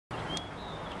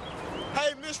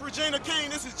Miss Regina King,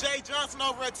 this is Jay Johnson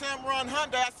over at Tameron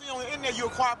Hyundai. I see on the internet you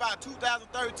acquired about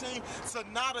 2013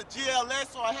 Sonata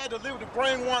GLS, so I had to literally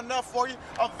bring one up for you.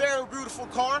 A very beautiful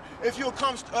car. If you'll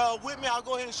come with me, I'll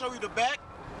go ahead and show you the back.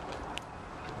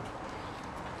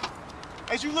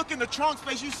 As you look in the trunk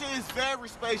space, you see it's very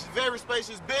spacious,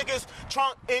 biggest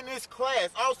trunk in its class.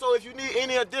 Also, if you need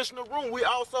any additional room, we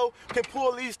also can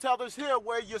pull these tethers here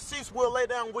where your seats will lay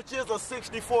down, which is a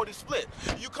 60-40 split.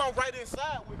 You come right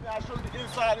inside with me, I'll show you the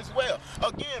inside as well.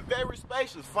 Again, very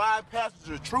spacious,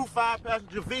 5-passenger, true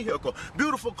 5-passenger vehicle.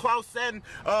 Beautiful cloth satin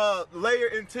layer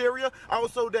interior.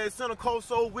 Also, that center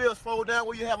console wheels fold down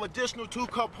where you have additional 2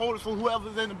 cup holders for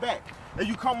whoever's in the back. And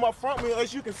you come up front with,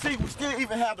 as you can see, we still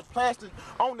even have the plastic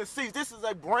on the seats. This is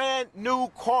a brand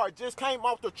new car, just came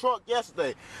off the truck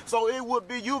yesterday. So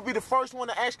you'll be the first one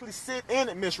to actually sit in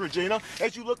it, Miss Regina.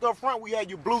 As you look up front, we have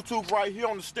your Bluetooth right here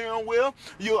on the steering wheel.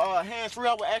 Your hands-free,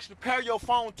 I will actually pair your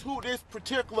phone to this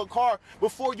particular car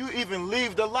before you even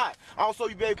leave the lot. Also,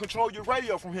 you'll be able to control your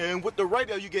radio from here, and with the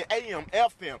radio, you get AM,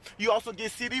 FM. You also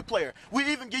get CD player. We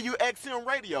even give you XM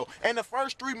radio, and the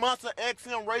first 3 months of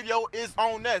XM radio is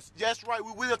on us. That's right,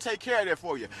 we will take care of that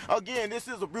for you. Again, this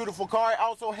is a beautiful car. It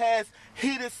also has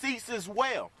heated seats as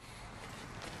well.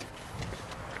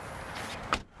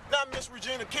 Now, Miss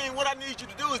Regina King, what I need you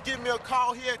to do is give me a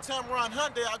call here at Tameron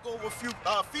Hyundai. I'll go over a few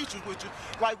features with you.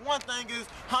 Like, one thing is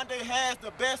Hyundai has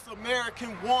the best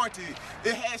American warranty.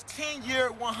 It has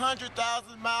 10-year,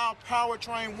 100,000-mile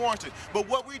powertrain warranty. But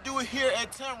what we do here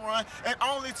at Tameron, and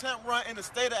only Tameron in the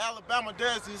state of Alabama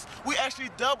does this, we actually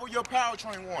double your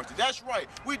powertrain warranty. That's right.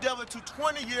 We double it to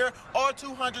 20-year or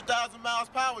 200,000 miles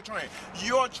powertrain.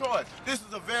 Your choice. This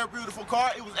is a very beautiful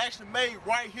car. It was actually made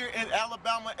right here in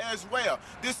Alabama as well.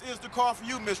 This is the car for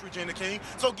you, Miss Regina King.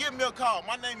 So give me a call.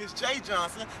 My name is Jay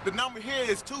Johnson. The number here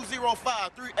is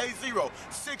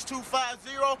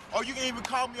 205-380-6250, or you can even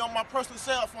call me on my personal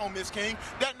cell phone, Miss King.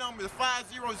 That number is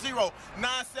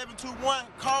 500-9721.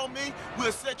 Call me.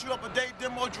 We'll set you up a date,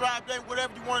 demo, drive day,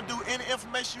 whatever you want to do. Any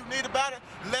information you need about it,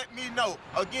 let me know.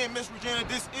 Again, Miss Regina,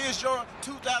 this is your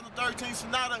 2013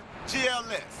 Sonata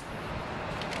GLS.